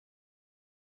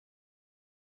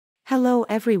Hello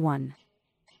everyone.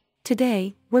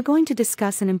 Today, we're going to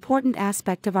discuss an important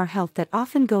aspect of our health that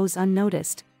often goes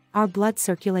unnoticed: our blood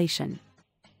circulation.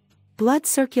 Blood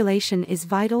circulation is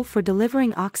vital for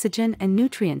delivering oxygen and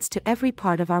nutrients to every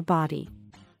part of our body.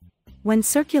 When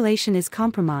circulation is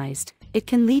compromised, it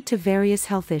can lead to various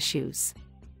health issues.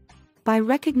 By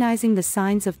recognizing the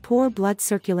signs of poor blood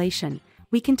circulation,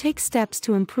 we can take steps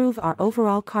to improve our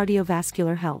overall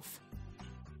cardiovascular health.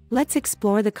 Let's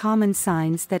explore the common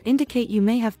signs that indicate you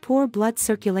may have poor blood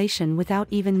circulation without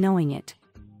even knowing it.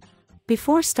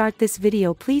 Before start this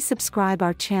video, please subscribe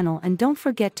our channel and don't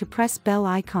forget to press bell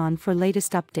icon for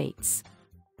latest updates.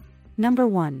 Number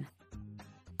 1.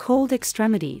 Cold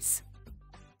extremities.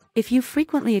 If you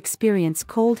frequently experience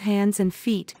cold hands and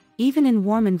feet, even in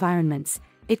warm environments,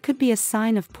 it could be a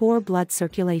sign of poor blood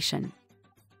circulation.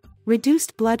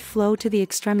 Reduced blood flow to the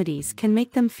extremities can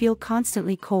make them feel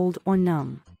constantly cold or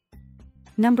numb.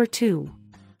 Number 2.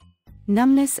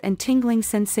 Numbness and tingling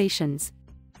sensations.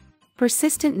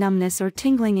 Persistent numbness or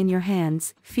tingling in your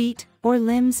hands, feet, or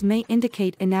limbs may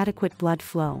indicate inadequate blood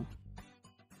flow.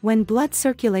 When blood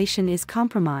circulation is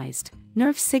compromised,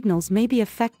 nerve signals may be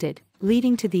affected,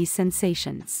 leading to these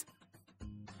sensations.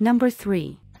 Number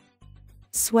 3.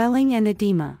 Swelling and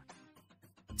edema.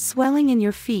 Swelling in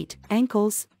your feet,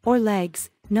 ankles, or legs,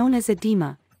 known as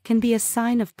edema, can be a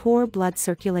sign of poor blood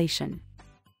circulation.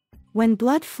 When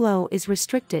blood flow is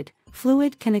restricted,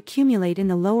 fluid can accumulate in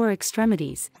the lower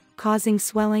extremities, causing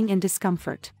swelling and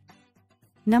discomfort.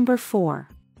 Number 4.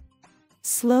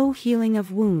 Slow healing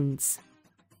of wounds.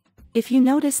 If you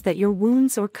notice that your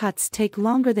wounds or cuts take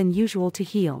longer than usual to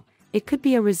heal, it could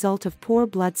be a result of poor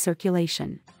blood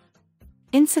circulation.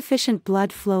 Insufficient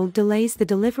blood flow delays the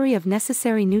delivery of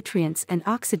necessary nutrients and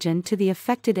oxygen to the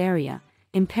affected area,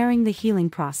 impairing the healing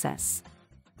process.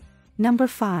 Number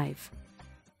 5.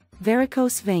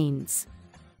 Varicose veins.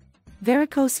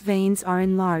 Varicose veins are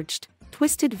enlarged,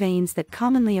 twisted veins that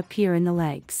commonly appear in the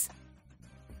legs.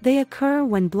 They occur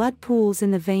when blood pools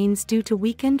in the veins due to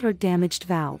weakened or damaged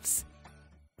valves.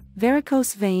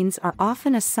 Varicose veins are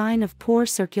often a sign of poor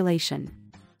circulation.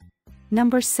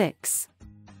 Number 6.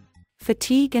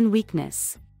 Fatigue and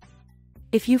weakness.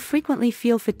 If you frequently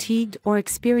feel fatigued or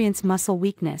experience muscle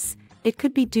weakness, it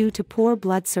could be due to poor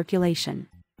blood circulation.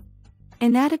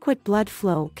 Inadequate blood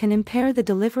flow can impair the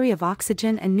delivery of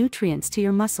oxygen and nutrients to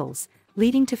your muscles,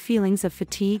 leading to feelings of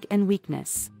fatigue and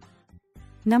weakness.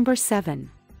 Number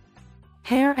 7.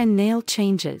 Hair and nail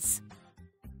changes.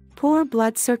 Poor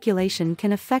blood circulation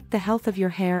can affect the health of your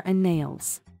hair and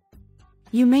nails.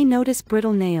 You may notice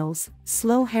brittle nails,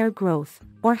 slow hair growth,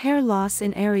 or hair loss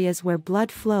in areas where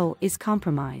blood flow is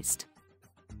compromised.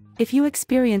 If you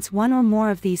experience one or more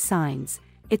of these signs,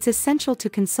 it's essential to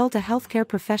consult a healthcare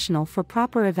professional for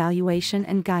proper evaluation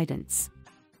and guidance.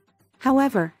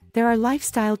 However, there are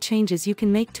lifestyle changes you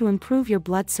can make to improve your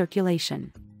blood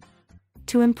circulation.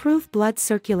 To improve blood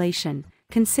circulation,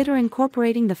 consider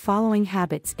incorporating the following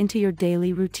habits into your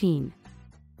daily routine.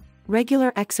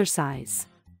 Regular exercise.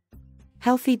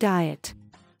 Healthy diet.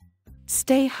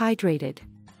 Stay hydrated.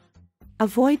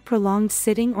 Avoid prolonged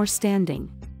sitting or standing.